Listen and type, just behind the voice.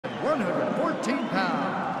114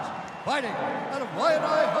 pounds. Fighting out of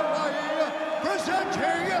Waianae, Hawaii,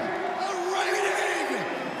 presenting the reigning,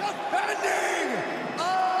 defending,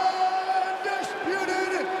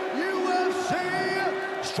 undisputed UFC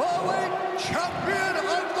strawweight champion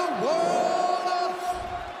of the world,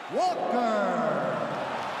 Walker.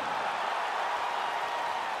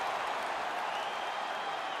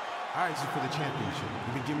 All right, this is for the championship.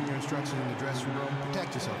 You've been giving your instructions in the dressing room.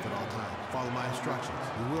 Protect yourself at all times. Follow my instructions.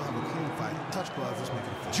 We will have a clean fight. Touch gloves. Let's make it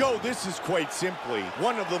a fight. Joe, this is quite simply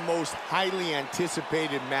one of the most highly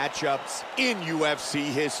anticipated matchups in UFC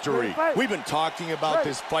history. We've been talking about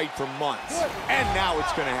this fight for months, and now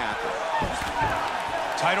it's going to happen.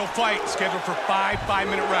 Title fight scheduled for 5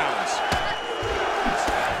 5-minute rounds.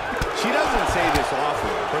 She doesn't say this often,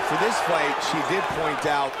 but for this fight, she did point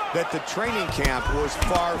out that the training camp was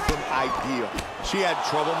far from ideal. She had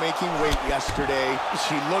trouble making weight yesterday.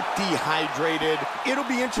 She looked dehydrated. It'll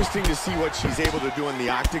be interesting to see what she's able to do in the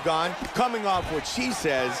octagon, coming off what she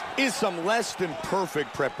says is some less than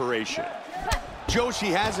perfect preparation. Joe, she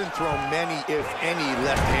hasn't thrown many, if any,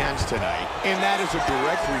 left hands tonight, and that is a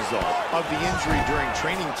direct result of the injury during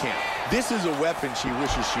training camp. This is a weapon she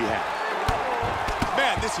wishes she had.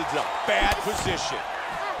 Man, this is a bad position.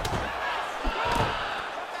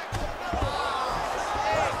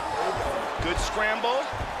 Good scramble.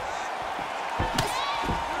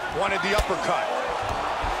 Wanted the uppercut.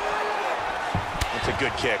 It's a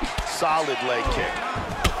good kick. Solid leg kick.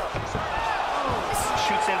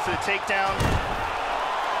 Shoots in for the takedown.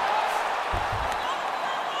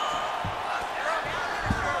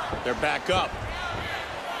 They're back up.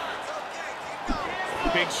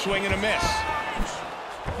 Big swing and a miss.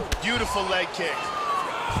 Beautiful leg kick.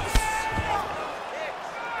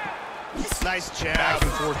 Nice jab. Back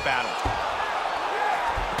and forth battle.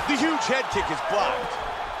 The huge head kick is blocked.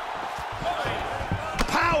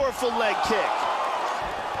 Powerful leg kick.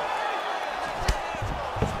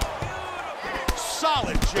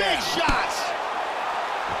 Solid jab. Big shots.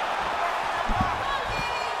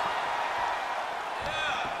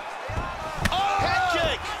 Head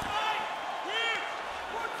kick.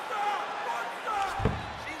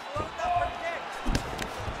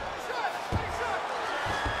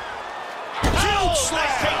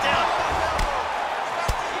 Nice takedown.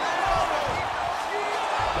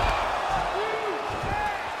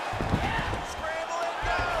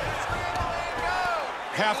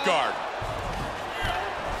 Half guard.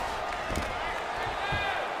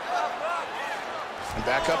 And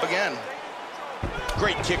back up again.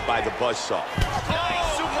 Great kick by the buzzsaw.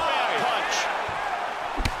 Nice Superman punch.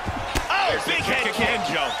 Oh, big head kick. Again,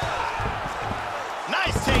 Joe.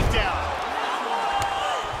 Nice takedown.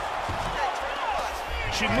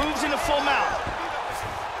 She moves into full mount.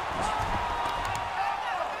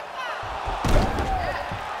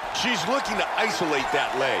 She's looking to isolate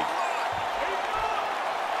that leg.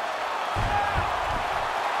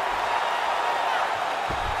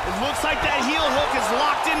 It looks like that heel hook is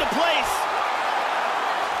locked into place.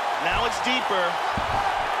 Now it's deeper.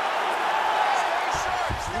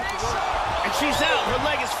 And she's out. Her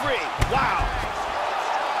leg is free. Wow.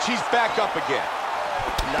 She's back up again.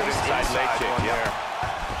 Nice inside leg kick, yeah.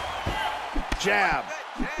 Jab.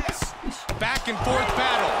 Back and forth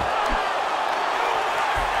battle.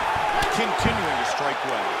 Continuing to strike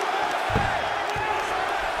well.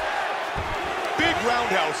 Big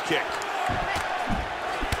roundhouse kick.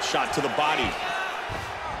 Shot to the body.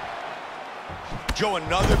 Joe,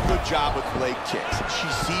 another good job with leg kicks. She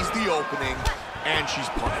sees the opening, and she's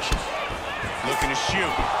punishing. Looking to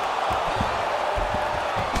shoot.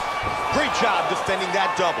 Great job defending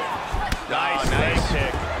that double. Nice leg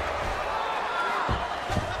kick.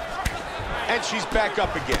 And she's back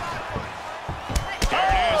up again. There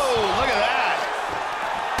it is. Oh, look at that.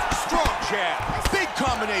 Strong jab. Big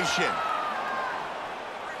combination.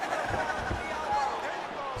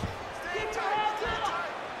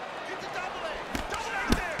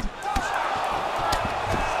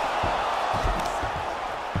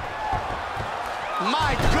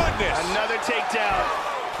 My goodness. Another takedown.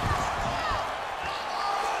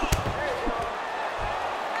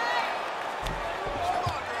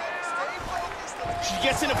 She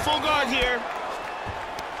gets into full guard here.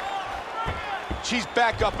 She's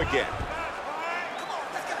back up again.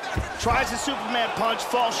 Tries the Superman punch,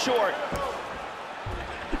 falls short.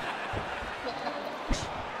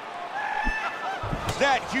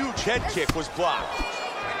 That huge head kick was blocked.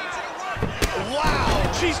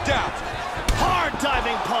 Wow. She's down. Hard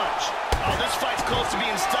diving punch. Oh, this fight's close to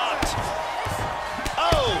being stopped.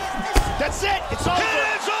 Oh, that's it. It's over.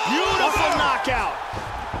 It's over. Beautiful knockout.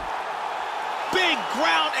 Big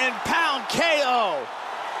ground and pound KO.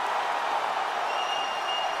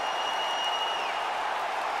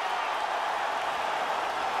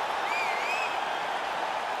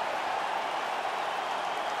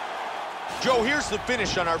 Joe, here's the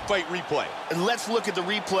finish on our fight replay. And let's look at the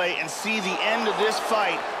replay and see the end of this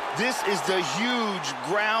fight. This is the huge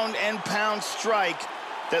ground and pound strike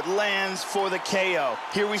that lands for the KO.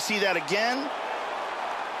 Here we see that again.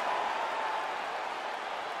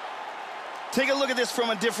 Take a look at this from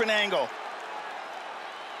a different angle.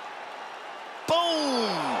 Boom!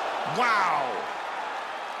 Wow!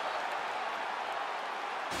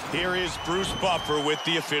 Here is Bruce Buffer with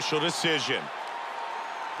the official decision.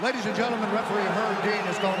 Ladies and gentlemen, referee Herb Dean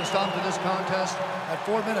is going to stop to this contest at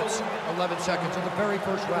 4 minutes, 11 seconds in the very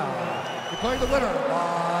first round. Declaring the winner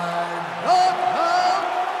by knockout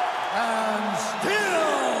and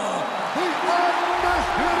still the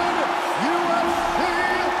undisputed UFC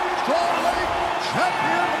strawweight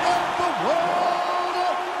champion of the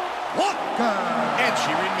world, Walker. And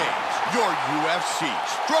she remains your UFC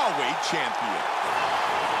strawweight champion.